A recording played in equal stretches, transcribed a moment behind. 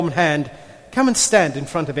hand, "Come and stand in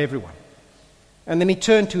front of everyone." And then he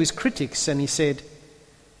turned to his critics and he said,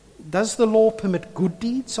 "Does the law permit good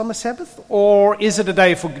deeds on the Sabbath, or is it a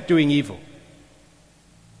day for doing evil?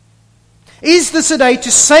 Is this a day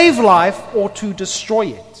to save life or to destroy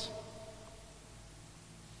it?"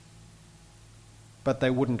 But they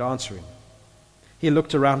wouldn't answer him. He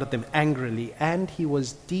looked around at them angrily, and he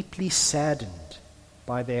was deeply saddened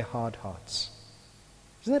by their hard hearts.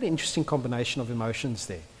 Isn't that an interesting combination of emotions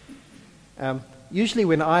there? Usually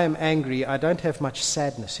when I am angry, I don't have much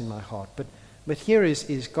sadness in my heart. But here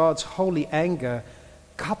is God's holy anger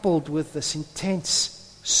coupled with this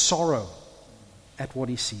intense sorrow at what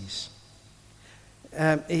he sees.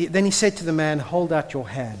 Then he said to the man, "Hold out your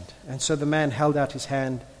hand." And so the man held out his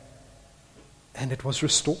hand, and it was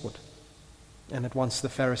restored. And at once the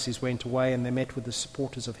Pharisees went away, and they met with the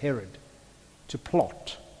supporters of Herod to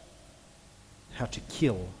plot how to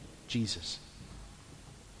kill Jesus.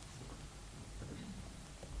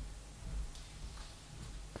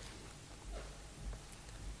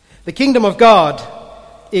 The kingdom of God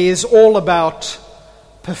is all about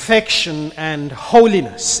perfection and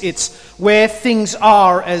holiness. It's where things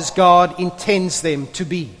are as God intends them to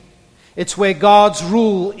be. It's where God's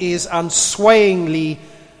rule is unswayingly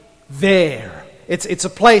there. It's a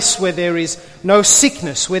place where there is no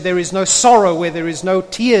sickness, where there is no sorrow, where there is no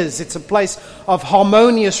tears. It's a place of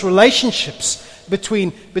harmonious relationships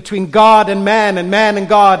between God and man and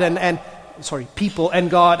God, and people and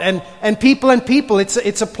God, and people and people.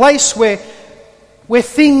 It's a place where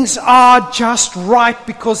things are just right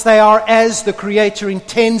because they are as the Creator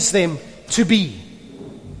intends them to be.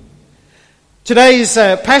 Today's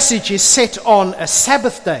passage is set on a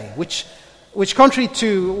Sabbath day, which contrary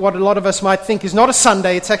to what a lot of us might think is not a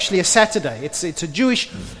Sunday, it's actually a Saturday. It's a Jewish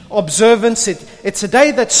observance. It's a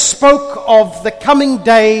day that spoke of the coming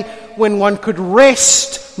day when one could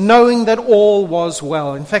rest knowing that all was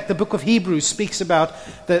well. In fact, the book of Hebrews speaks about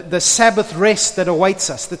the Sabbath rest that awaits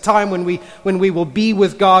us, the time when we will be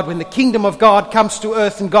with God, when the kingdom of God comes to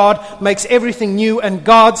earth and God makes everything new, and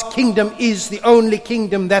God's kingdom is the only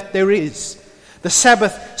kingdom that there is. The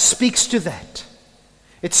Sabbath speaks to that.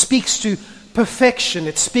 It speaks to perfection.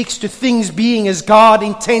 It speaks to things being as God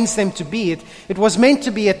intends them to be. It was meant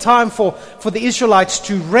to be a time for the Israelites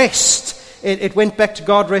to rest. It went back to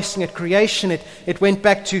God resting at creation. It went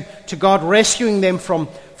back to God rescuing them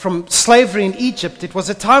from slavery in Egypt. It was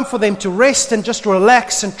a time for them to rest and just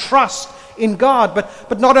relax and trust in God.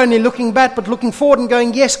 But not only looking back, but looking forward and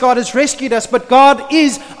going, yes, God has rescued us, but God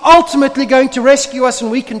is ultimately going to rescue us, and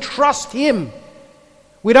we can trust Him.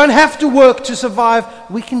 We don't have to work to survive.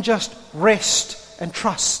 We can just rest and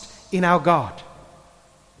trust in our God.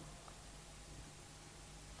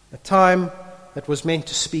 A time that was meant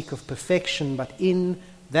to speak of perfection, but in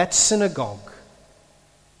that synagogue,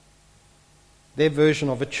 their version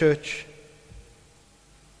of a church,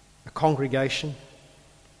 a congregation,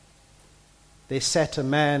 there sat a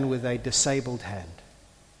man with a disabled hand.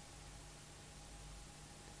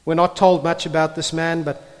 We're not told much about this man,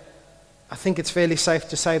 but I think it's fairly safe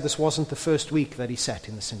to say this wasn't the first week that he sat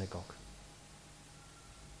in the synagogue.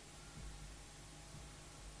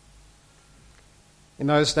 In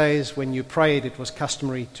those days, when you prayed, it was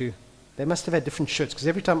customary they must have had different shirts, because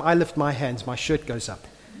every time I lift my hands, my shirt goes up.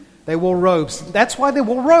 They wore robes. That's why they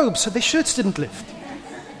wore robes, so their shirts didn't lift.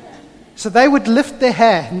 So they would lift their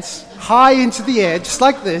hands high into the air, just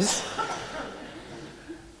like this,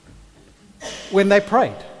 when they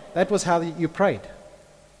prayed. That was how you prayed.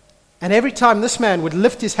 And every time this man would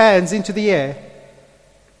lift his hands into the air,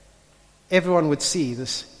 everyone would see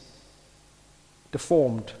this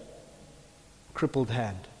deformed, crippled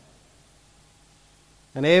hand.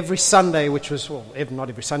 And every Sunday, every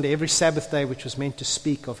Sabbath day, which was meant to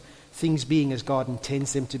speak of things being as God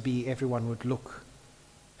intends them to be, everyone would look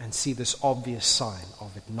and see this obvious sign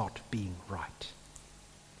of it not being right.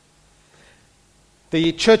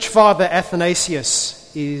 The church father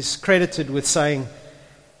Athanasius is credited with saying,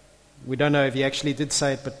 we don't know if he actually did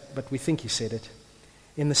say it, but we think he said it.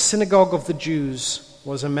 In the synagogue of the Jews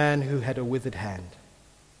was a man who had a withered hand.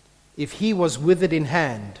 If he was withered in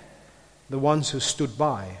hand, the ones who stood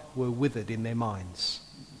by were withered in their minds.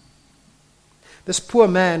 This poor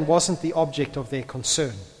man wasn't the object of their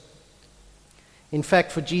concern. In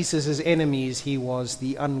fact, for Jesus' enemies, he was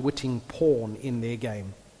the unwitting pawn in their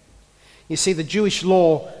game. You see, the Jewish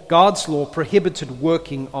law, God's law, prohibited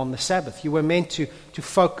working on the Sabbath. You were meant to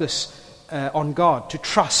focus on God, to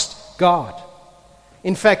trust God.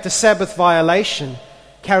 In fact, a Sabbath violation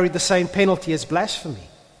carried the same penalty as blasphemy: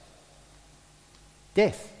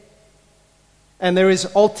 death. And there is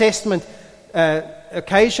Old Testament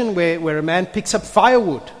occasion where a man picks up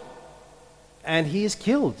firewood and he is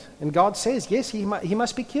killed. And God says, yes, he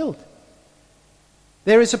must be killed.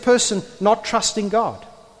 There is a person not trusting God.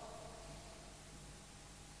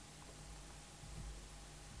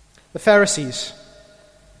 The Pharisees,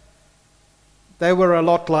 they were a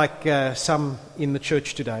lot like some in the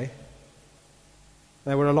church today.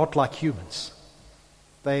 They were a lot like humans.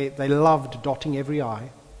 They loved dotting every I,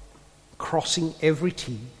 crossing every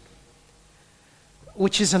T,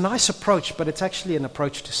 which is a nice approach, but it's actually an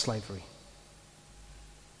approach to slavery.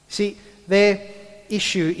 See, their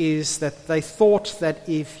issue is that they thought that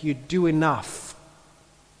if you do enough,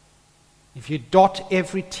 if you dot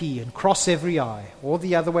every T and cross every I, or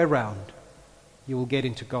the other way around, you will get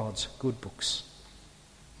into God's good books.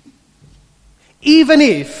 Even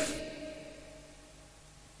if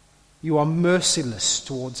you are merciless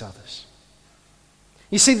towards others.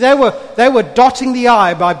 You see, they were dotting the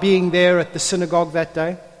I by being there at the synagogue that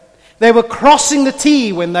day. They were crossing the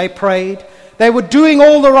T when they prayed. They were doing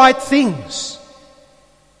all the right things.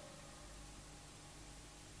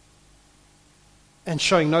 And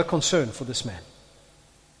showing no concern for this man.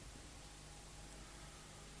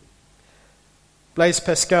 Blaise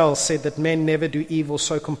Pascal said that men never do evil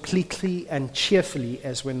so completely and cheerfully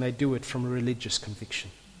as when they do it from a religious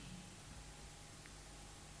conviction.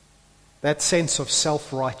 That sense of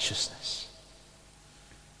self-righteousness.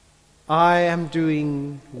 I am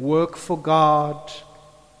doing work for God.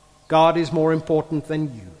 God is more important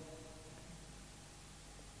than you.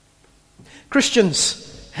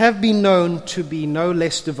 Christians have been known to be no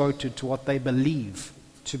less devoted to what they believe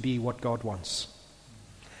to be what God wants.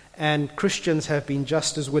 And Christians have been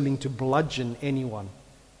just as willing to bludgeon anyone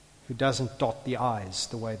who doesn't dot the I's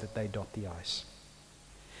the way that they dot the I's.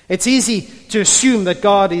 It's easy to assume that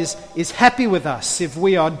God is happy with us if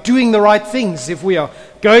we are doing the right things, if we are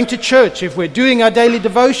going to church, if we're doing our daily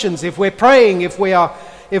devotions, if we're praying, if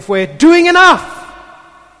we're doing enough.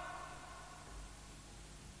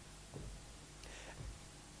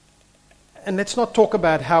 And let's not talk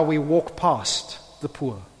about how we walk past the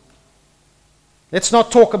poor. Let's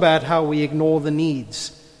not talk about how we ignore the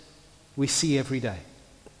needs we see every day.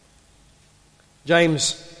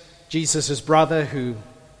 James, Jesus' brother, who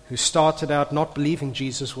started out not believing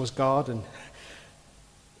Jesus was God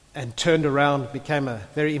and turned around, became a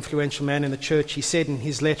very influential man in the church. He said in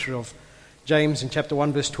his letter of James in chapter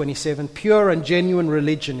 1 verse 27, pure and genuine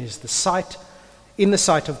religion is in the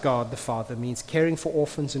sight of God the Father, means caring for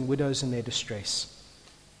orphans and widows in their distress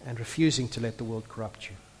and refusing to let the world corrupt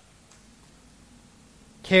you.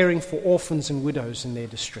 Caring for orphans and widows in their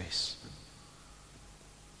distress.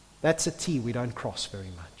 That's a T we don't cross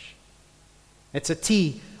very much. It's a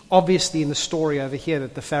T, obviously, in the story over here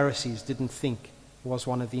that the Pharisees didn't think was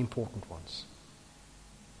one of the important ones.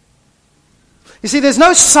 You see, there's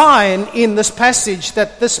no sign in this passage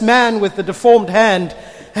that this man with the deformed hand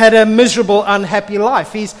had a miserable, unhappy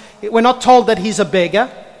life. We're not told that he's a beggar.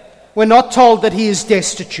 We're not told that he is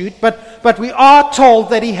destitute. But we are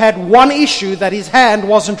told that he had one issue, that his hand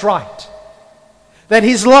wasn't right. That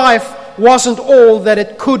his life wasn't all that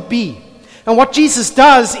it could be. And what Jesus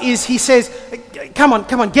does is he says, come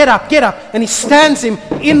on, get up. And he stands him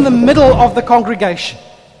in the middle of the congregation.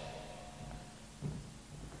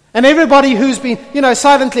 And everybody who's been,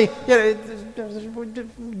 silently,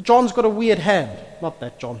 John's got a weird hand. Not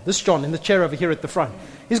that John, this John in the chair over here at the front.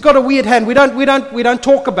 He's got a weird hand. We don't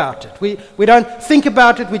talk about it. We don't think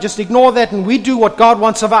about it. We just ignore that and we do what God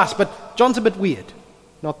wants of us. But John's a bit weird.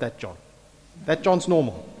 Not that John. That John's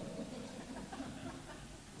normal.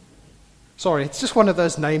 Sorry, it's just one of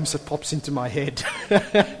those names that pops into my head.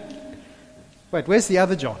 Wait, where's the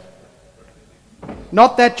other John?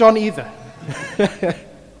 Not that John either.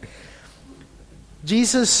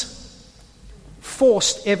 Jesus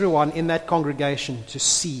forced everyone in that congregation to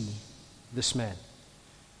see this man.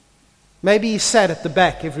 Maybe he sat at the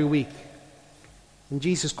back every week, and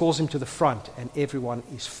Jesus calls him to the front, and everyone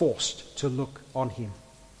is forced to look on him.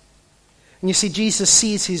 And you see, Jesus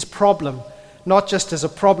sees his problem not just as a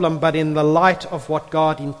problem, but in the light of what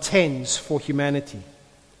God intends for humanity.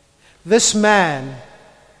 This man,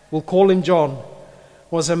 we'll call him John,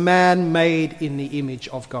 was a man made in the image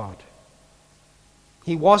of God.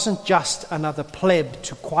 He wasn't just another pleb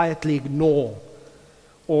to quietly ignore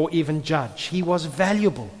or even judge. He was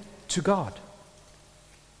valuable to God.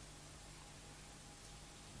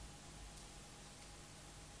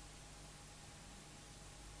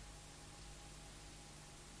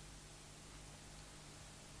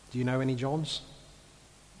 Do you know any Johns?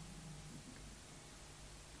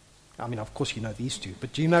 I mean, of course you know these two,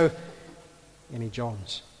 but do you know any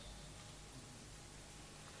Johns?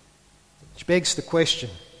 Which begs the question,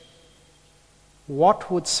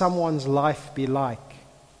 what would someone's life be like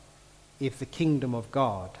if the kingdom of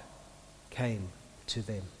God came to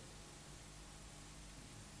them?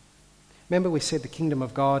 Remember, we said the kingdom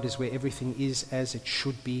of God is where everything is as it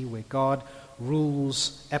should be, where God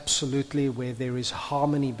rules absolutely, where there is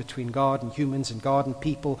harmony between God and humans and God and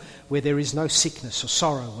people, where there is no sickness or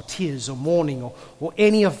sorrow or tears or mourning or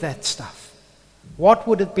any of that stuff. What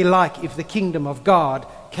would it be like if the kingdom of God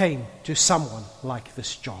came to someone like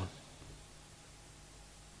this John?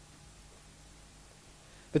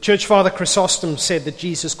 The church father Chrysostom said that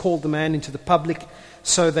Jesus called the man into the public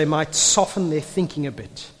so they might soften their thinking a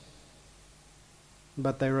bit,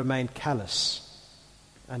 but they remained callous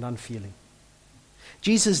and unfeeling.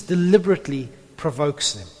 Jesus deliberately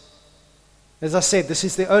provokes them. As I said, this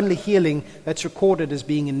is the only healing that's recorded as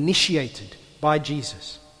being initiated by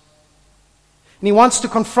Jesus. And he wants to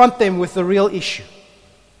confront them with the real issue.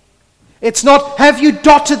 It's not, have you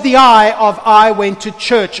dotted the I of I went to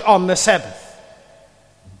church on the Sabbath?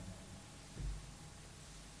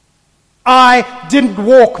 I didn't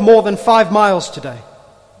walk more than 5 miles today.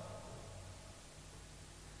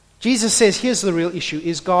 Jesus says, here's the real issue.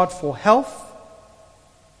 Is God for health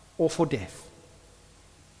or for death?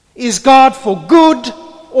 Is God for good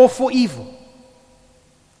or for evil?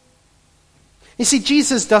 You see,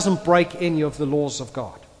 Jesus doesn't break any of the laws of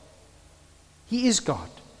God. He is God.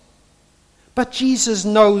 But Jesus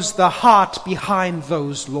knows the heart behind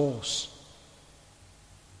those laws.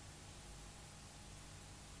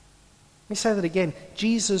 Let me say that again.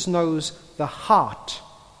 Jesus knows the heart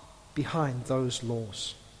behind those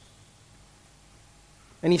laws.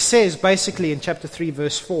 And he says basically in chapter 3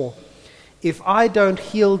 verse 4, if I don't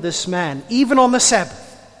heal this man, even on the Sabbath.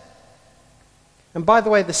 And by the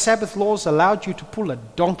way, the Sabbath laws allowed you to pull a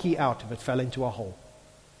donkey out if it fell into a hole.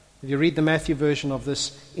 If you read the Matthew version of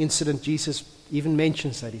this incident, Jesus even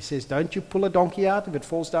mentions that. He says, don't you pull a donkey out if it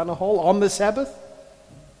falls down a hole on the Sabbath?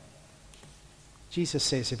 Jesus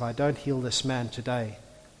says, if I don't heal this man today,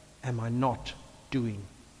 am I not doing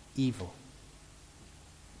evil?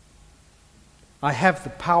 I have the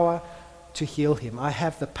power to heal him. I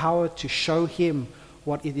have the power to show him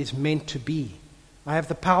what it is meant to be. I have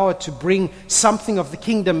the power to bring something of the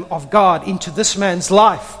kingdom of God into this man's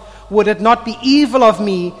life. Would it not be evil of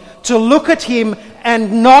me to look at him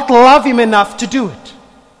and not love him enough to do it?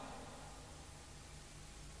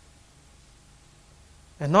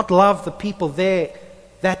 And not love the people there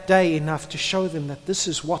that day enough to show them that this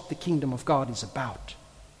is what the kingdom of God is about.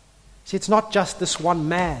 See, it's not just this one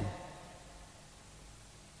man.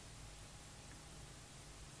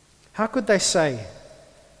 How could they say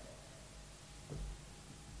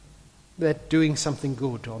that doing something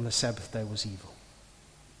good on the Sabbath day was evil?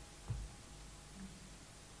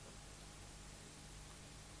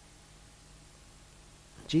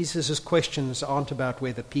 Jesus' questions aren't about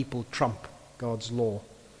whether people trump God's law,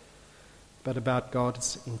 but about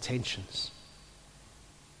God's intentions.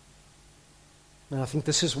 And I think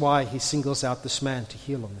this is why he singles out this man to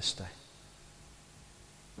heal on this day.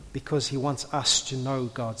 Because he wants us to know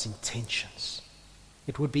God's intentions.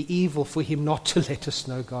 It would be evil for him not to let us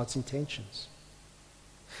know God's intentions.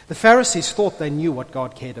 The Pharisees thought they knew what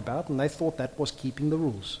God cared about, and they thought that was keeping the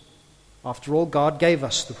rules. After all, God gave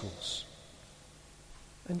us the rules.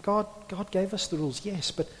 And God gave us the rules, yes,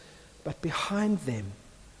 but behind them,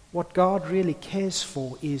 what God really cares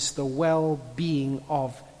for is the well-being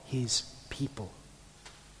of his people.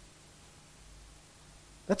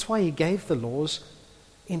 That's why he gave the laws,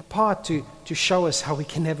 in part to show us how we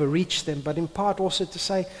can never reach them, but in part also to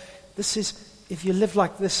say, this is, if you live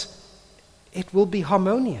like this, it will be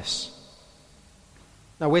harmonious.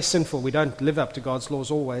 Now, we're sinful. We don't live up to God's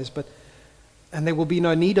laws always, and there will be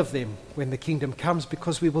no need of them when the kingdom comes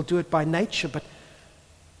because we will do it by nature.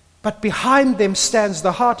 But behind them stands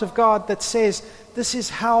the heart of God that says, this is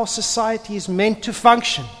how society is meant to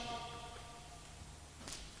function.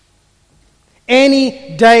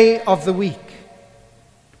 Any day of the week,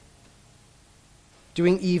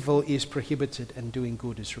 doing evil is prohibited and doing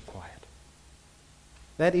good is required.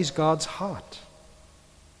 That is God's heart.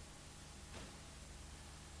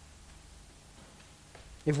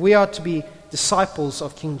 If we are to be disciples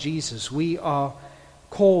of King Jesus, we are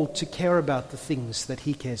called to care about the things that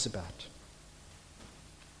he cares about.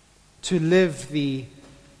 To live the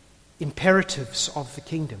imperatives of the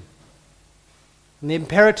kingdom. And the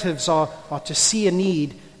imperatives are to see a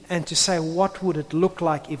need and to say, what would it look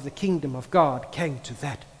like if the kingdom of God came to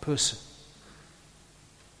that person?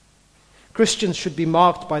 Christians should be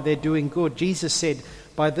marked by their doing good. Jesus said,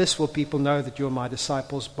 by this will people know that you are my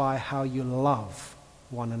disciples, by how you love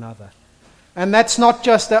one another. And that's not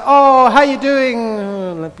just oh, how you doing?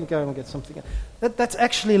 Oh, let me go and get something. That's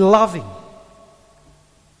actually loving.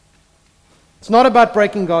 It's not about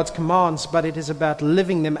breaking God's commands, but it is about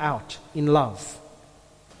living them out in love,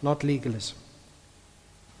 not legalism.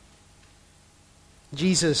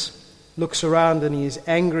 Jesus looks around and he is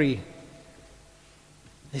angry.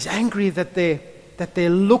 He's angry that they're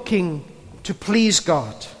looking to please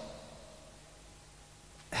God.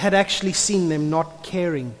 Had actually seen them not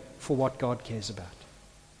caring for what God cares about.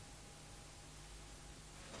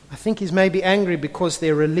 I think he's maybe angry because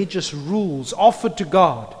their religious rules offered to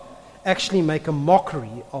God actually make a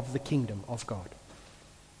mockery of the kingdom of God,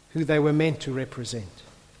 who they were meant to represent.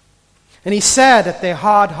 And he's sad at their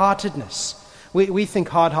hard-heartedness. We think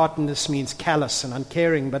hard-heartedness means callous and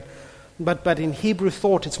uncaring, but in Hebrew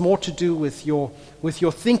thought it's more to do with your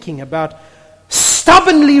thinking about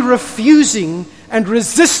stubbornly refusing and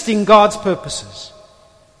resisting God's purposes.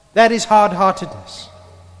 That is hard-heartedness.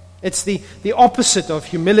 It's the opposite of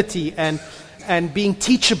humility and being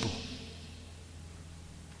teachable.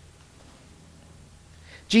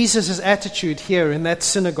 Jesus' attitude here in that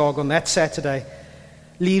synagogue on that Saturday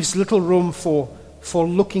leaves little room for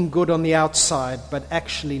looking good on the outside, but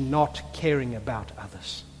actually not caring about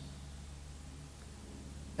others.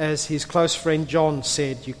 As his close friend John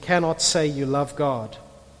said, you cannot say you love God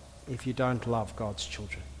if you don't love God's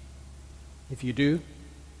children. If you do,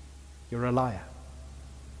 you're a liar.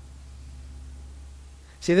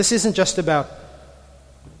 See, this isn't just about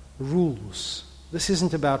rules. This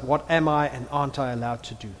isn't about what am I and aren't I allowed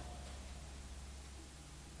to do.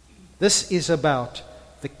 This is about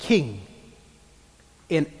the king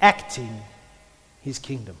enacting his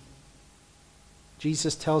kingdom.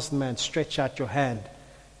 Jesus tells the man, stretch out your hand.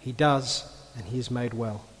 He does, and he is made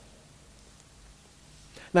well.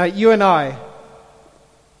 Now, you and I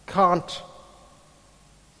can't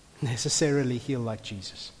necessarily heal like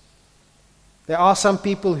Jesus. There are some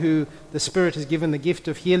people who the Spirit has given the gift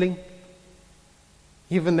of healing.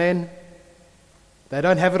 Even then, they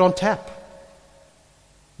don't have it on tap.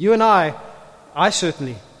 You and I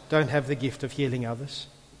certainly don't have the gift of healing others.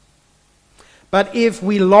 But if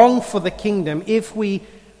we long for the kingdom, if we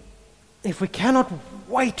cannot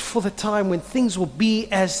wait for the time when things will be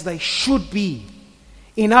as they should be,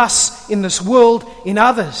 in us, in this world, in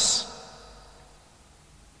others,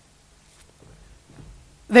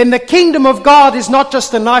 then the kingdom of God is not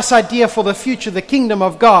just a nice idea for the future. The kingdom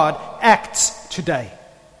of God acts today.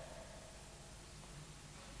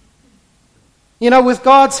 You know, with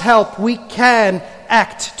God's help, we can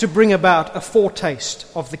act to bring about a foretaste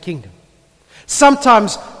of the kingdom.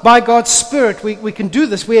 Sometimes, by God's Spirit, we can do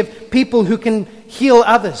this. We have people who can heal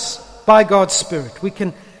others by God's Spirit. We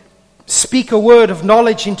can speak a word of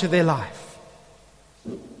knowledge into their life.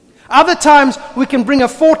 Other times, we can bring a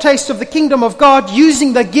foretaste of the kingdom of God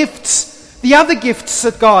using the gifts, the other gifts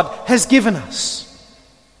that God has given us.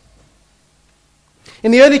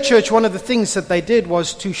 In the early church, one of the things that they did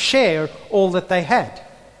was to share all that they had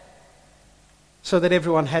so that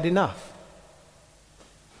everyone had enough.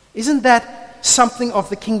 Isn't that something of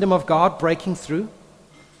the kingdom of God breaking through?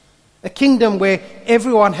 A kingdom where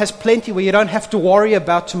everyone has plenty, where you don't have to worry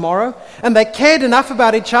about tomorrow. And they cared enough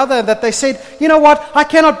about each other that they said, you know what, I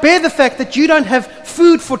cannot bear the fact that you don't have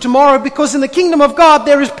food for tomorrow, because in the kingdom of God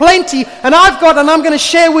there is plenty, and I've got, and I'm going to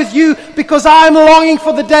share with you, because I'm longing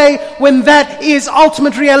for the day when that is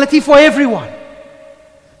ultimate reality for everyone.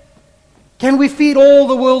 Can we feed all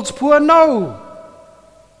the world's poor? No.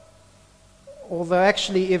 Although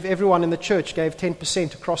actually, if everyone in the church gave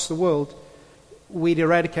 10% across the world, we'd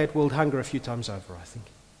eradicate world hunger a few times over, I think.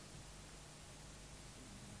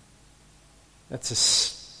 That's a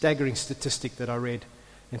staggering statistic that I read.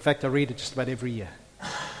 In fact, I read it just about every year.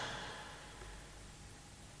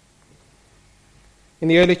 In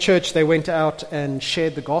the early church, they went out and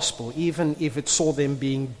shared the gospel, even if it saw them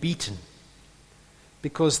being beaten,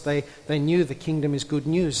 because they knew the kingdom is good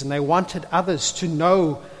news, and they wanted others to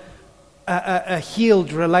know a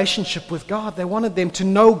healed relationship with God. They wanted them to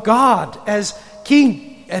know God as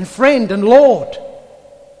King and friend and Lord.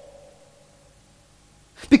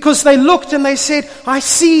 Because they looked and they said, I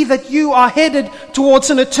see that you are headed towards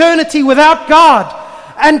an eternity without God.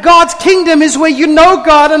 And God's kingdom is where you know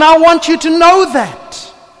God, and I want you to know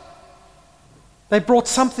that. They brought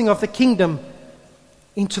something of the kingdom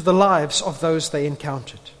into the lives of those they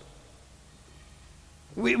encountered.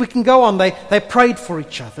 We can go on. They prayed for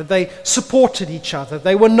each other. They supported each other.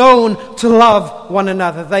 They were known to love one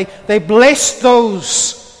another. They blessed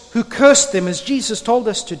those who cursed them, as Jesus told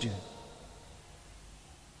us to do. You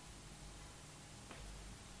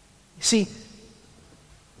see,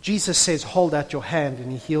 Jesus says, hold out your hand,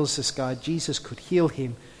 and he heals this guy. Jesus could heal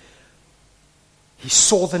him. He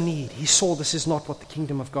saw the need. He saw this is not what the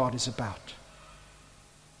kingdom of God is about.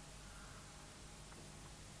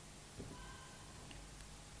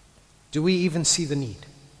 Do we even see the need?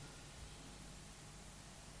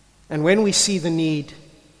 And when we see the need,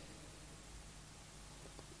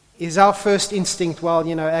 is our first instinct, well,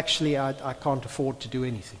 actually I can't afford to do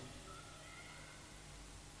anything.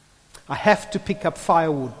 I have to pick up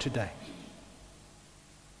firewood today.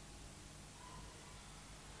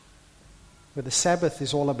 But the Sabbath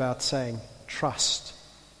is all about saying, trust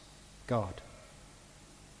God.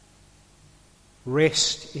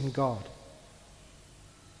 Rest in God.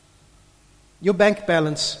 Your bank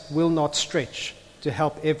balance will not stretch to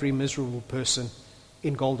help every miserable person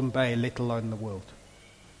in Golden Bay, let alone the world.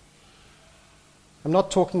 I'm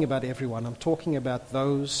not talking about everyone. I'm talking about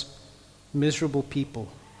those miserable people.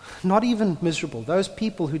 Not even miserable. Those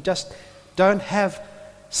people who just don't have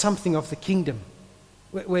something of the kingdom.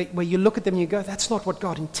 Where you look at them and you go, that's not what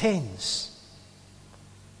God intends.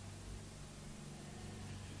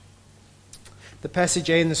 The passage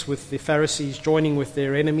ends with the Pharisees joining with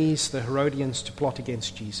their enemies, the Herodians, to plot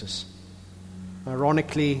against Jesus.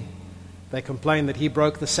 Ironically, they complain that he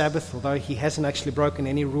broke the Sabbath, although he hasn't actually broken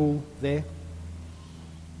any rule there.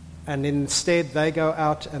 And instead they go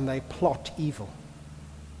out and they plot evil.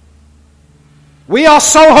 We are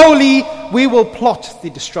so holy, we will plot the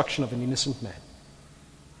destruction of an innocent man.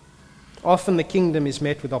 Often the kingdom is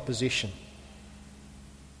met with opposition.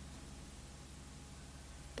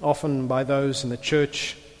 Often by those in the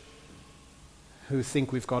church who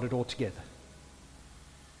think we've got it all together.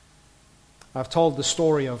 I've told the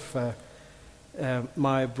story of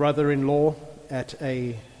my brother-in-law at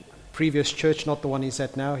a previous church, not the one he's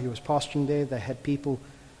at now. He was pastoring there. They had people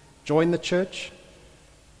join the church,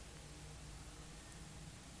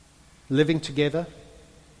 living together,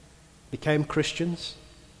 became Christians,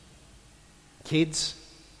 kids,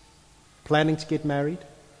 planning to get married.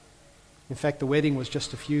 In fact, the wedding was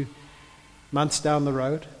just a few months down the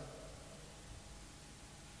road.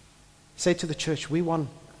 Say to the church,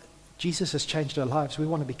 Jesus has changed our lives. We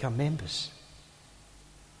want to become members.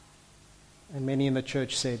 And many in the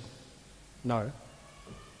church said, no.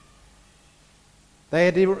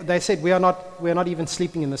 They said, we are not even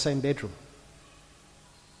sleeping in the same bedroom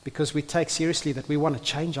because we take seriously that we want to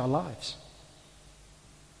change our lives.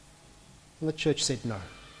 And the church said no.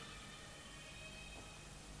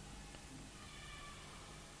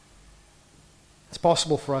 It's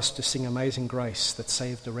possible for us to sing Amazing Grace that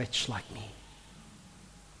saved a wretch like me.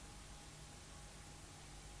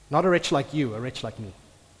 Not a wretch like you, a wretch like me.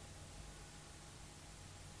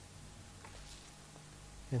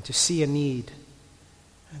 And to see a need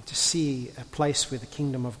and to see a place where the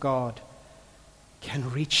kingdom of God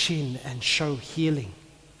can reach in and show healing.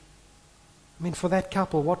 I mean, for that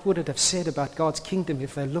couple, what would it have said about God's kingdom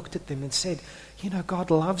if they looked at them and said,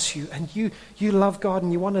 God loves you and you love God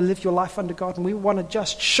and you want to live your life under God and we want to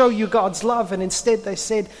just show you God's love, and instead they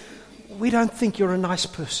said, we don't think you're a nice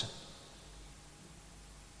person.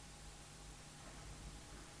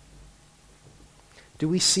 Do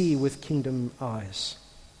we see with kingdom eyes?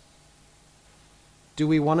 Do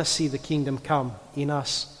we want to see the kingdom come in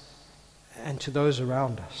us and to those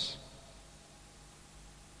around us?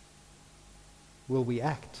 Will we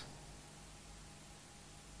act?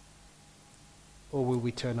 Or will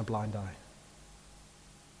we turn a blind eye?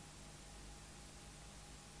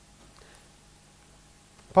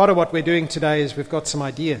 Part of what we're doing today is we've got some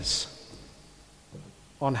ideas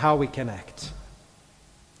on how we can act.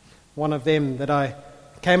 One of them that I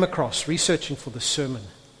came across researching for the sermon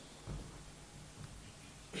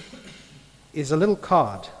is a little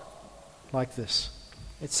card like this.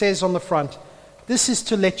 It says on the front, this is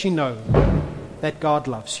to let you know that God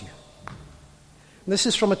loves you. And this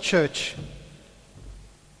is from a church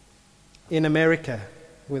in America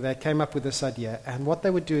where they came up with this idea. And what they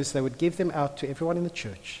would do is they would give them out to everyone in the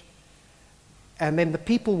church. And then the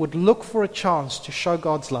people would look for a chance to show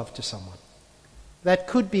God's love to someone. That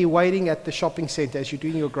could be waiting at the shopping center as you're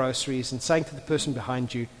doing your groceries and saying to the person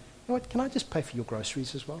behind you, what, can I just pay for your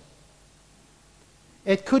groceries as well?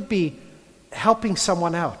 It could be helping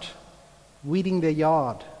someone out, weeding their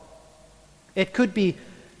yard. It could be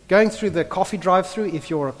going through the coffee drive-thru if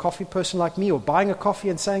you're a coffee person like me, or buying a coffee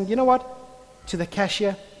and saying, you know what, to the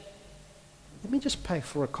cashier, let me just pay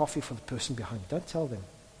for a coffee for the person behind me. Don't tell them.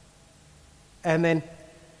 And then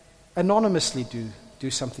anonymously do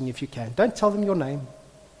something if you can. Don't tell them your name.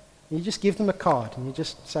 You just give them a card and you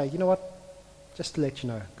just say, you know what, just to let you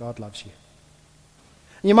know, God loves you.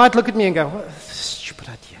 And you might look at me and go, what a stupid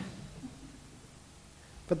idea.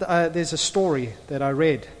 But there's a story that I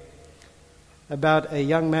read about a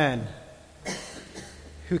young man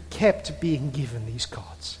who kept being given these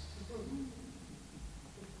cards.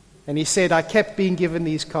 And he said, I kept being given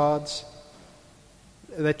these cards.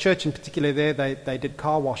 The church in particular there, they did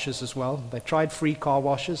car washes as well. They tried free car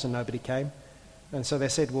washes and nobody came. And so they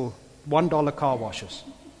said, well, $1 car washes.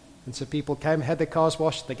 And so people came, had their cars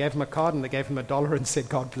washed, they gave him a card and they gave him $1 and said,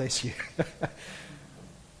 God bless you.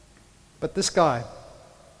 But this guy,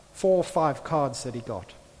 4 or 5 cards that he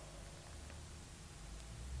got.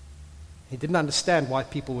 He didn't understand why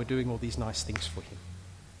people were doing all these nice things for him.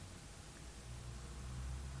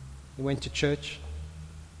 He went to church,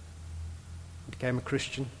 became a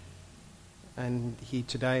Christian, and he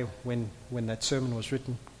today, when that sermon was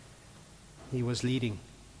written, he was leading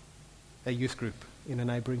a youth group in a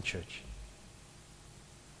neighboring church.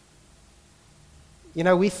 You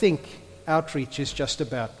know, we think outreach is just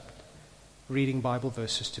about reading Bible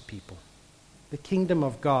verses to people. The kingdom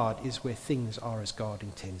of God is where things are as God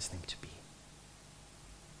intends them to be.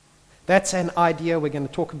 That's an idea. We're going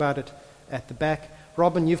to talk about it at the back.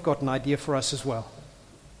 Robin, you've got an idea for us as well.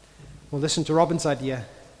 We'll listen to Robin's idea.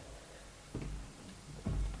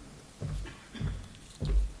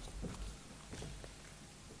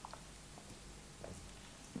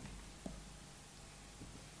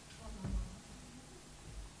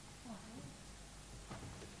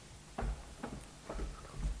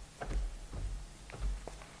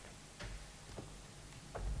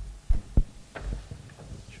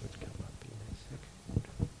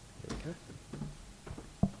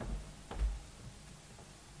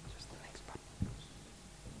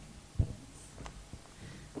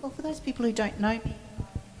 Well, for those people who don't know me,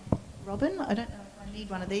 Robin, I don't know if I need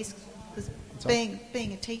one of these because being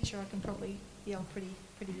a teacher, I can probably yell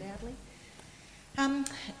pretty loudly.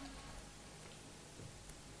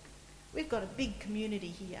 We've got a big community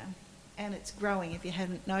here, and it's growing. If you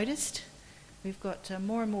haven't noticed, we've got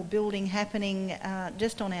more and more building happening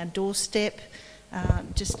just on our doorstep.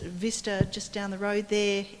 Just Vista, just down the road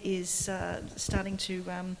there, is starting to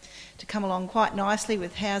come along quite nicely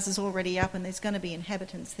with houses already up, and there's going to be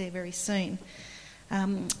inhabitants there very soon.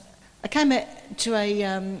 I came to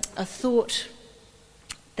a thought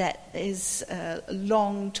that is a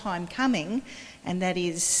long time coming, and that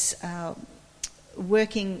is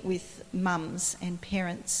working with mums and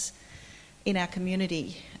parents in our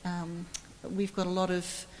community. We've got a lot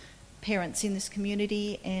of parents in this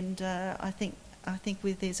community, and I think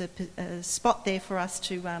there's a spot there for us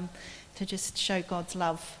to just show God's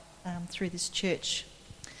love through this church.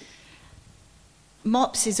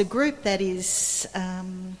 MOPS is a group that is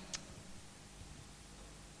an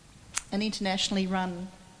internationally run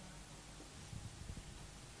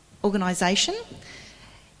organisation,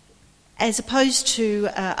 as opposed to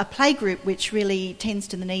a playgroup which really tends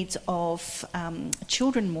to the needs of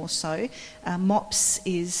children more so. MOPS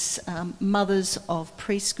is mothers of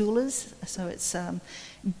preschoolers, so it's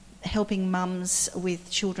helping mums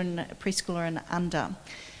with children preschooler and under.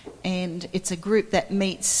 And it's a group that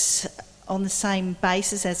meets on the same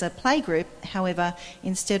basis as a playgroup. However,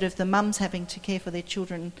 instead of the mums having to care for their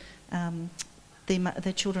children,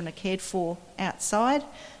 their children are cared for outside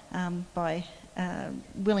by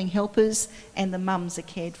willing helpers, and the mums are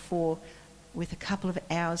cared for with a couple of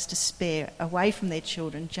hours to spare away from their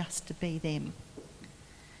children just to be them.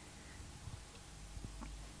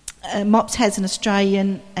 MOPS has an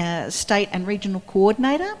Australian state and regional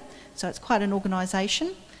coordinator, so it's quite an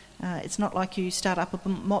organisation. It's not like you start up a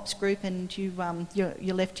MOPS group and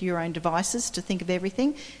you're left to your own devices to think of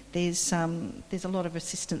everything. There's a lot of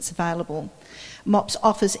assistance available. MOPS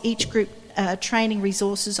offers each group training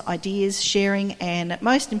resources, ideas, sharing, and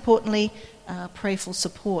most importantly, prayerful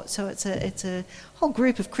support. So it's a whole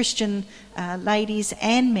group of Christian ladies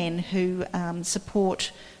and men who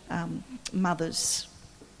support mothers.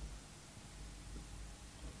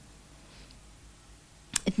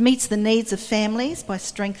 It meets the needs of families by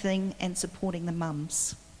strengthening and supporting the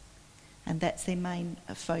mums, and that's their main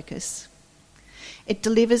focus. It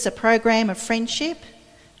delivers a program of friendship,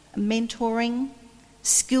 mentoring,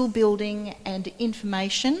 skill building and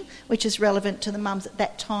information which is relevant to the mums at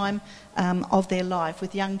that time of their life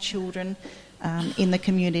with young children in the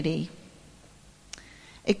community.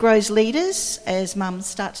 It grows leaders as mums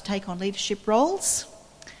start to take on leadership roles.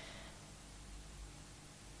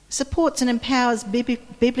 Supports and empowers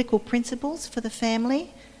biblical principles for the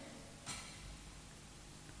family,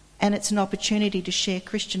 and it's an opportunity to share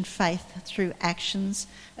Christian faith through actions,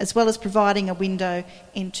 as well as providing a window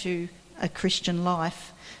into a Christian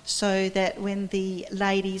life, so that when the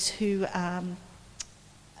ladies who are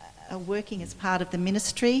working as part of the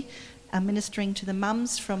ministry ministering to the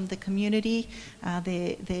mums from the community.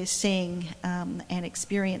 They're seeing and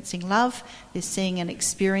experiencing love. They're seeing and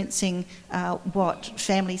experiencing what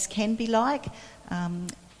families can be like,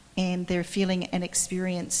 and they're feeling and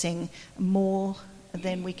experiencing more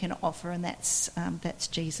than we can offer, and that's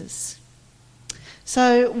Jesus.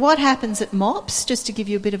 So what happens at MOPS, just to give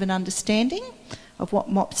you a bit of an understanding of what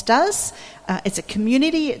MOPS does. It's a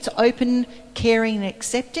community, it's open, caring and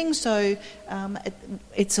accepting, so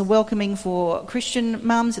it's a welcoming for Christian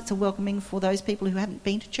mums, it's a welcoming for those people who haven't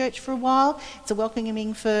been to church for a while, it's a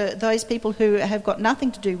welcoming for those people who have got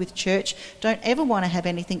nothing to do with church, don't ever want to have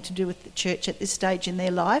anything to do with the church at this stage in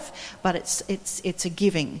their life, but it's a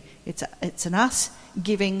giving, it's an us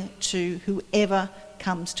giving to whoever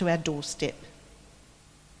comes to our doorstep.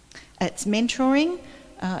 It's mentoring.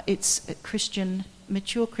 It's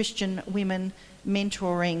mature Christian women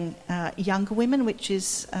mentoring younger women, which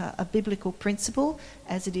is a biblical principle,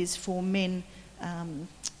 as it is for men,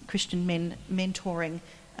 Christian men mentoring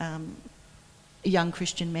young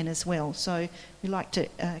Christian men as well. So we like to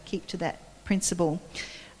keep to that principle.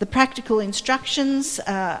 The practical instructions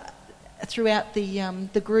throughout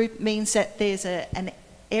the group means that there's an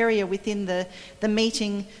area within the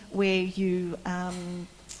meeting where you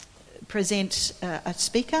present a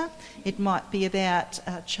speaker. It might be about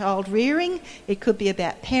child rearing, it could be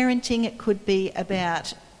about parenting, it could be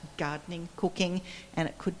about gardening, cooking, and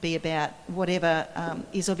it could be about whatever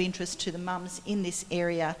is of interest to the mums in this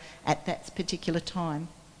area at that particular time.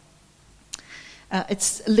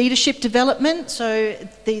 It's leadership development, so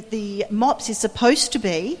the MOPS is supposed to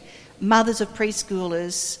be mothers of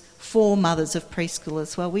preschoolers for mothers of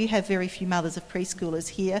preschoolers. Well, we have very few mothers of preschoolers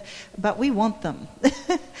here, but we want them.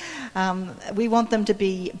 We want them to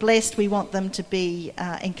be blessed, we want them to be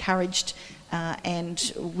encouraged,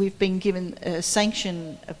 and we've been given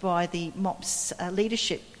sanction by the MOPS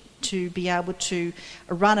leadership to be able to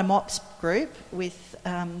run a MOPS group with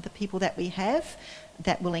the people that we have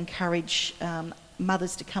that will encourage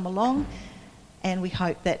mothers to come along, and we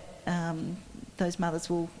hope that those mothers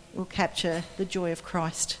will capture the joy of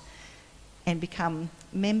Christ and become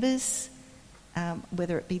members,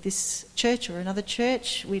 whether it be this church or another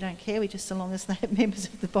church, we don't care, just so long as they're members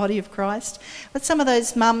of the body of Christ. But some of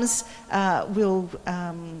those mums will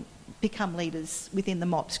become leaders within the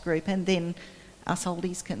MOPS group, and then us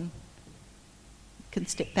oldies can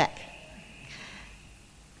step back.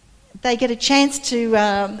 They get a chance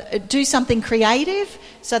to do something creative,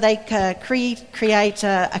 so they create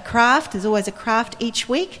a craft. There's always a craft each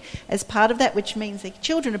week as part of that, which means their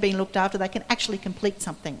children are being looked after. They can actually complete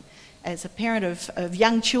something. As a parent of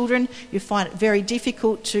young children, you find it very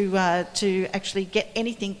difficult to actually get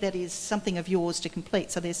anything that is something of yours to complete.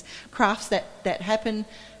 So there's crafts that happen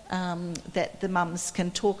that the mums can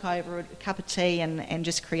talk over a cup of tea and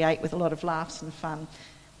just create with a lot of laughs and fun.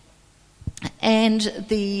 And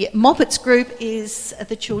the Moppets group is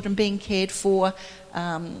the children being cared for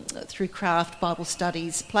through craft, Bible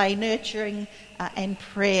studies, play, nurturing and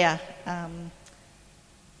prayer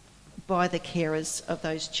by the carers of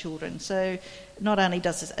those children. So not only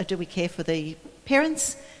do we care for the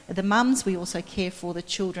parents, the mums, we also care for the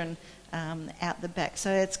children out the back.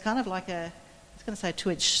 So it's kind of like I was going to say a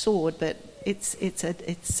two-edged sword, but it's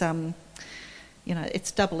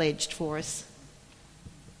double-edged for us.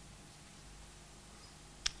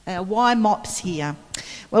 Why MOPS here?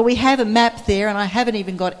 Well, we have a map there, and I haven't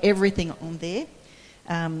even got everything on there.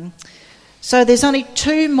 So there's only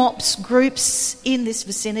 2 MOPS groups in this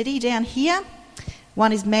vicinity down here.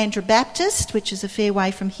 One is Mandurah Baptist, which is a fair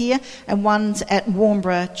way from here, and one's at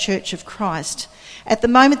Warnbro Church of Christ. At the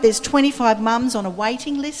moment, there's 25 mums on a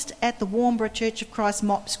waiting list at the Warnbro Church of Christ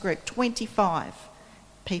MOPS group. 25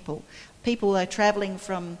 people. People are travelling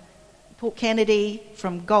from Port Kennedy,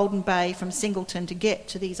 from Golden Bay, from Singleton to get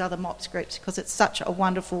to these other MOPS groups because it's such a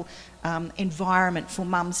wonderful environment for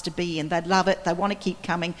mums to be in. They love it, they want to keep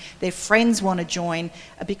coming, their friends want to join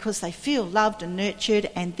because they feel loved and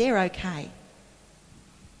nurtured and they're okay.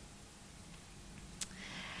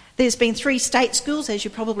 There's been 3 state schools, as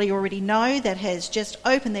you probably already know, that has just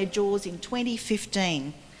opened their doors in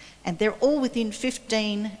 2015. And they're all within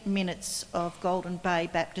 15 minutes of Golden Bay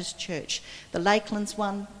Baptist Church. The Lakelands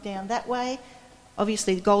one down that way,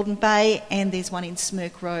 obviously the Golden Bay, and there's one in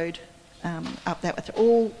Smirk Road up that way. They're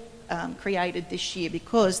all created this year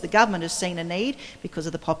because the government has seen a need because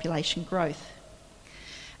of the population growth.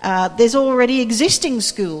 There's already existing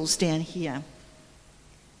schools down here.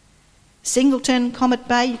 Singleton, Comet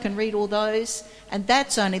Bay, you can read all those, and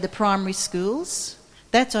that's only the primary schools.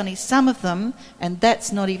 That's only some of them, and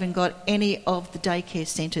that's not even got any of the daycare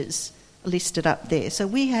centres listed up there. So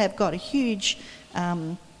we have got a huge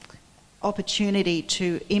opportunity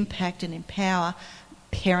to impact and empower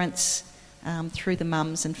parents through the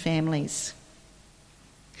mums and families.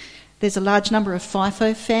 There's a large number of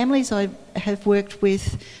FIFO families. I have worked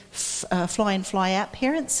with fly-in, fly-out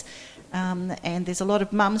parents, and there's a lot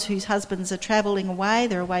of mums whose husbands are travelling away.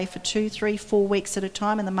 They're away for 2, 3, 4 weeks at a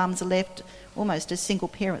time, and the mums are left almost as single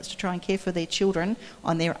parents to try and care for their children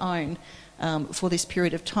on their own for this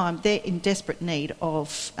period of time. They're in desperate need of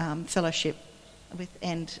fellowship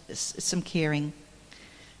and some caring.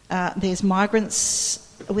 There's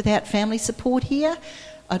migrants without family support here.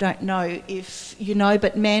 I don't know if you know,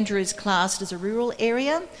 but Mandurah is classed as a rural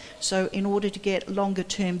area. So in order to get longer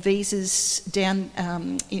term visas down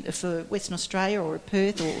for Western Australia or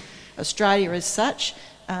Perth or Australia as such,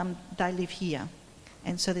 they live here.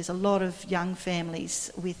 And so there's a lot of young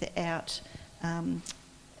families without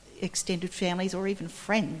extended families or even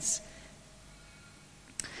friends.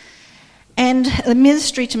 And the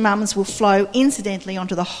ministry to mums will flow incidentally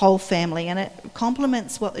onto the whole family, and it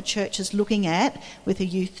complements what the church is looking at with a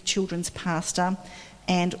youth children's pastor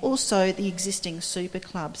and also the existing super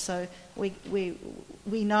club. So we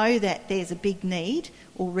know that there's a big need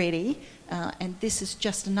already, and this is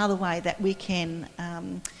just another way that we can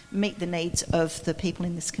meet the needs of the people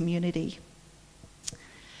in this community.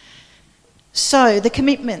 So the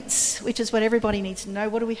commitments, which is what everybody needs to know,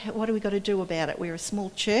 what do we got to do about it? We're a small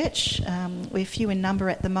church. We're few in number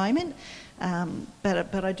at the moment,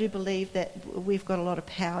 but I do believe that we've got a lot of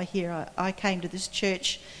power here. I came to this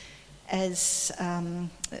church as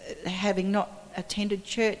having not attended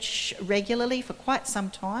church regularly for quite some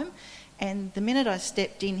time, and the minute I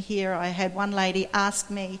stepped in here, I had one lady ask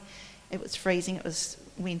me. It was freezing. It was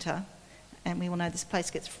winter. And we all know this place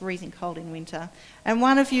gets freezing cold in winter. And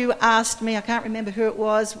one of you asked me, I can't remember who it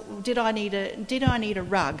was, did I need a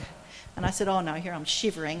rug? And I said, oh no, here I'm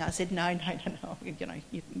shivering. I said, no,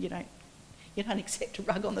 you don't accept a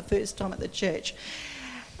rug on the first time at the church.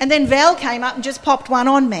 And then Val came up and just popped one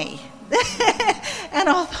on me. And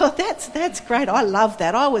I thought, that's great. I love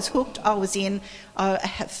that. I was hooked. I was in. I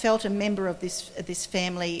have felt a member of this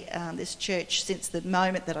family, this church, since the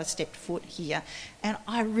moment that I stepped foot here. And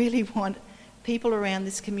I really want people around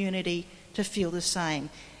this community to feel the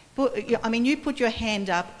same. You put your hand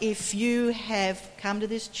up if you have come to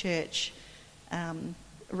this church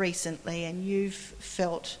recently and you've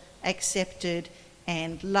felt accepted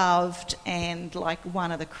and loved and like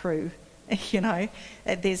one of the crew.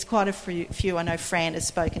 There's quite a few. I know Fran has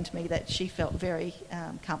spoken to me that she felt very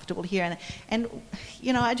comfortable here, and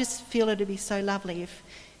I just feel it'd be so lovely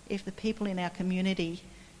if the people in our community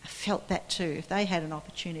felt that too, if they had an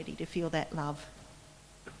opportunity to feel that love.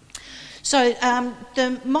 So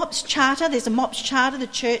the MOPS charter, there's a MOPS charter. The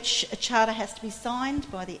church charter has to be signed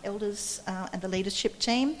by the elders and the leadership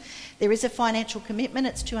team. There is a financial commitment.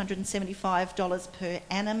 It's $275 per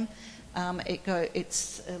annum.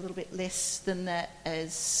 It's a little bit less than that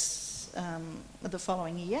as the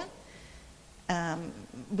following year.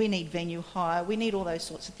 We need venue hire. We need all those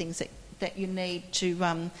sorts of things that you need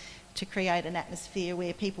to create an atmosphere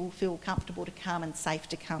where people feel comfortable to come and safe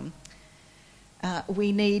to come.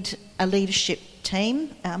 We need a leadership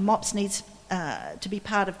team. MOPS needs to be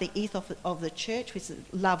part of the ethos of the church, which is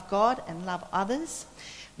love God and love others.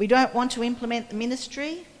 We don't want to implement the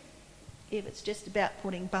ministry if it's just about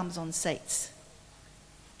putting bums on seats.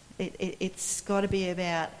 It's got to be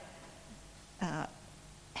about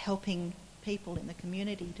helping people in the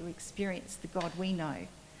community to experience the God we know.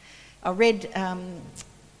 I read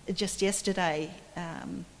just yesterday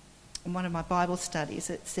in one of my Bible studies,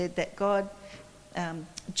 it said that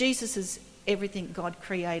Jesus is everything God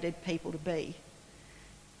created people to be.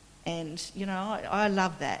 And, I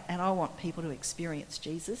love that, and I want people to experience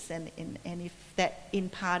Jesus, and if that in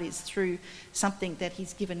part is through something that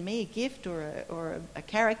he's given me, a gift or a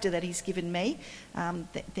character that he's given me,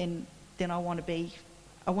 then I want to be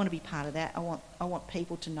part of that. I want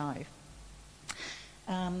people to know.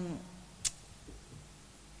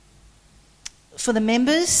 For the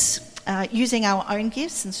members, using our own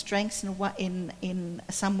gifts and strengths in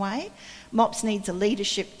some way, MOPS needs a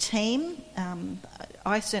leadership team.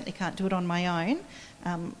 I certainly can't do it on my own.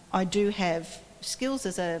 I do have skills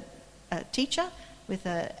as a teacher with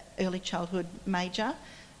an early childhood major.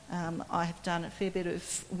 I have done a fair bit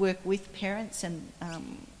of work with parents and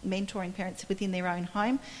mentoring parents within their own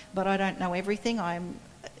home, but I don't know everything. I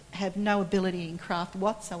have no ability in craft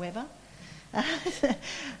whatsoever.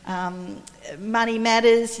 Money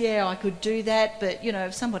matters, I could do that, but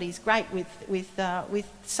if somebody's great with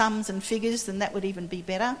sums and figures, then that would even be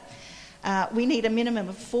better. We need a minimum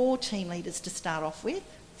of 4 team leaders to start off with.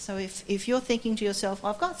 So if you're thinking to yourself,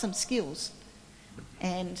 I've got some skills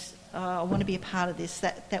and I want to be a part of this,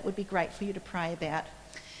 that would be great for you to pray about.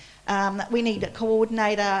 We need a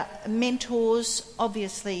coordinator, mentors.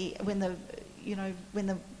 Obviously, when the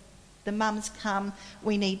mums come,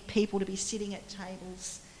 we need people to be sitting at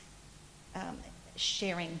tables,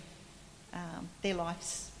 sharing their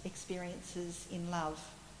life's experiences in love.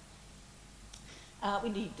 We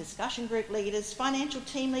need discussion group leaders, financial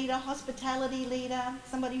team leader, hospitality leader,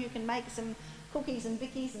 somebody who can make some cookies and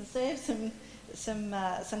bickies and serve some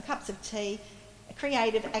cups of tea, a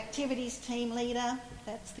creative activities team leader,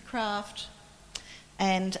 that's the craft,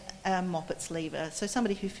 and a moppets leaver, so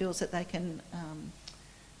somebody who feels that they can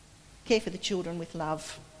care for the children with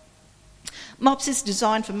love. MOPS is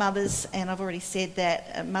designed for mothers, and I've already said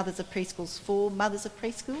that mothers of preschools for mothers of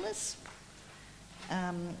preschoolers.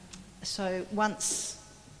 So once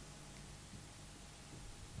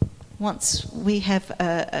we have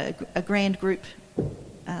a grand group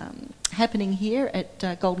happening here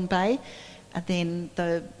at Golden Bay, then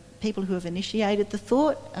the people who have initiated the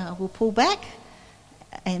thought will pull back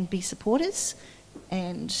and be supporters,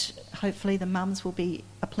 and hopefully the mums will be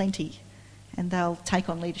aplenty and they'll take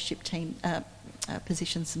on leadership team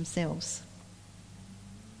positions themselves.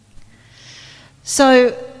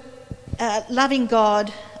 So loving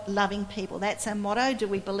God, loving people, that's our motto. Do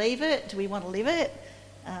we believe it? Do we want to live it?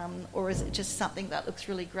 Or is it just something that looks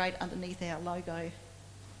really great underneath our logo?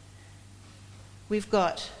 We've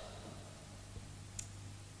got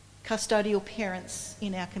custodial parents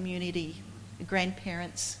in our community,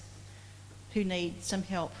 grandparents who need some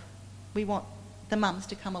help. We want the mums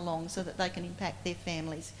to come along so that they can impact their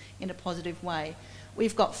families in a positive way.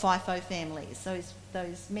 We've got FIFO families,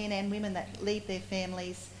 those men and women that leave their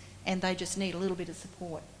families and they just need a little bit of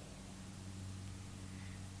support.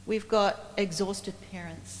 We've got exhausted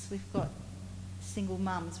parents, we've got single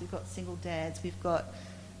mums, we've got single dads, we've got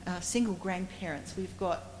single grandparents, we've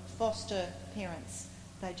got foster parents.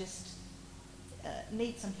 They just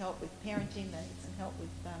need some help with parenting, they need some help with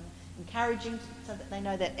encouraging so that they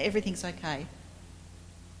know that everything's okay.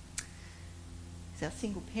 There's our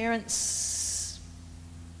single parents,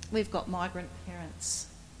 we've got migrant parents,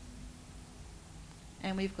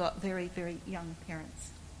 and we've got very, very young parents.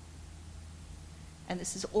 And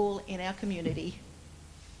this is all in our community.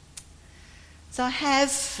 So I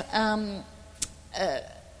have a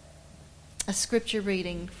scripture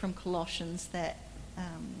reading from Colossians that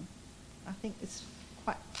I think is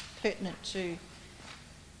quite pertinent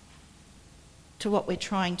to what we're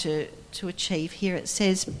trying to achieve here. It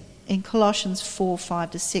says in Colossians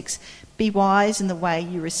 4:5-6, be wise in the way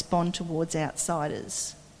you respond towards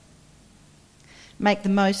outsiders. Make the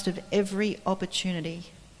most of every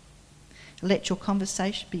opportunity. Let your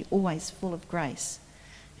conversation be always full of grace.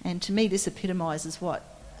 And to me, this epitomises what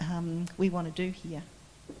we want to do here.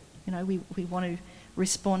 You know, we want to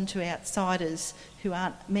respond to outsiders who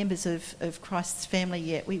aren't members of Christ's family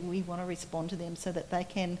yet. We want to respond to them so that they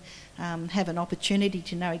can have an opportunity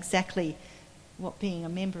to know exactly what being a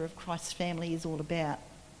member of Christ's family is all about.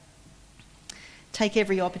 Take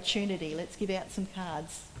every opportunity. Let's give out some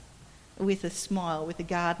cards with a smile, with a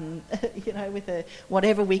garden, you know, with a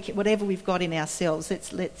whatever we've got in ourselves.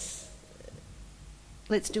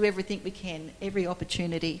 Let's do everything we can, every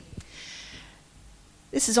opportunity.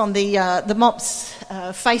 This is on the MOPS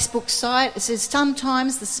Facebook site. It says,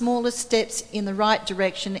 sometimes the smallest steps in the right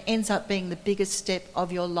direction ends up being the biggest step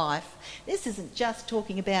of your life. This isn't just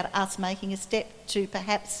talking about us making a step to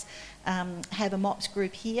perhaps have a MOPS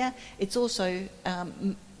group here. It's also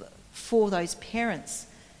for those parents,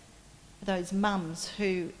 those mums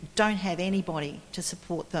who don't have anybody to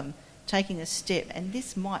support them, taking a step. And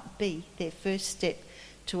this might be their first step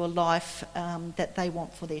to a life that they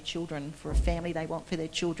want for their children, for a family they want for their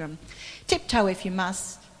children. Tiptoe if you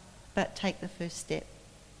must, but take the first step.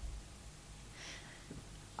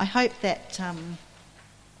 I hope that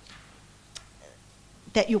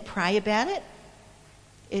that you'll pray about it.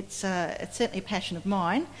 It's certainly a passion of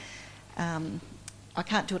mine. I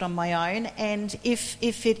can't do it on my own, and if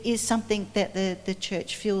it is something that the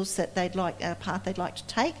church feels that they'd like, a path they'd like to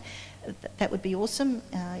take, that would be awesome.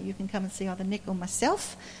 You can come and see either Nick or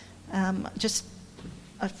myself.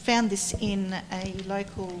 I found this in a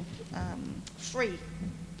local free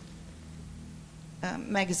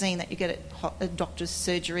magazine that you get at doctors'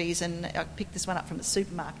 surgeries, and I picked this one up from the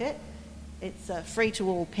supermarket. It's free to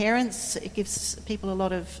all parents. It gives people a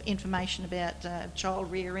lot of information about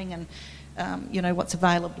child rearing and what's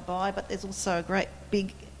available to buy, but there's also a great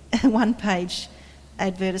big one-page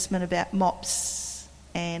advertisement about MOPS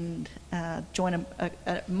and join a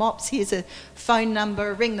MOPS. Here's a phone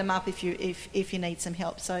number, ring them up if you need some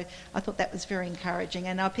help. So I thought that was very encouraging,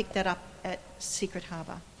 and I picked that up at Secret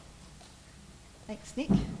Harbour. Thanks, Nick.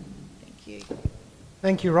 Thank you.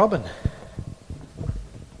 Thank you, Robin.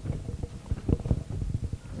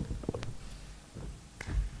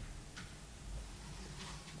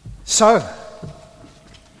 So,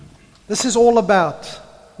 this is all about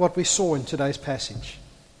what we saw in today's passage.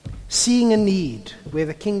 Seeing a need where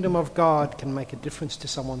the kingdom of God can make a difference to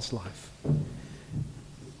someone's life.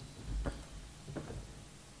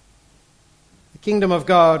 The kingdom of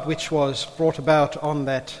God, which was brought about on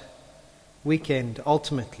that weekend,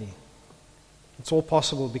 ultimately, it's all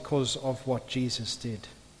possible because of what Jesus did.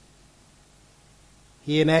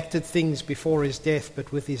 He enacted things before his death,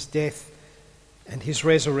 but with his death and his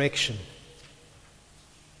resurrection,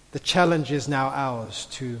 the challenge is now ours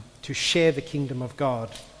to share the kingdom of God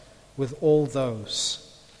with all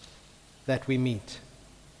those that we meet.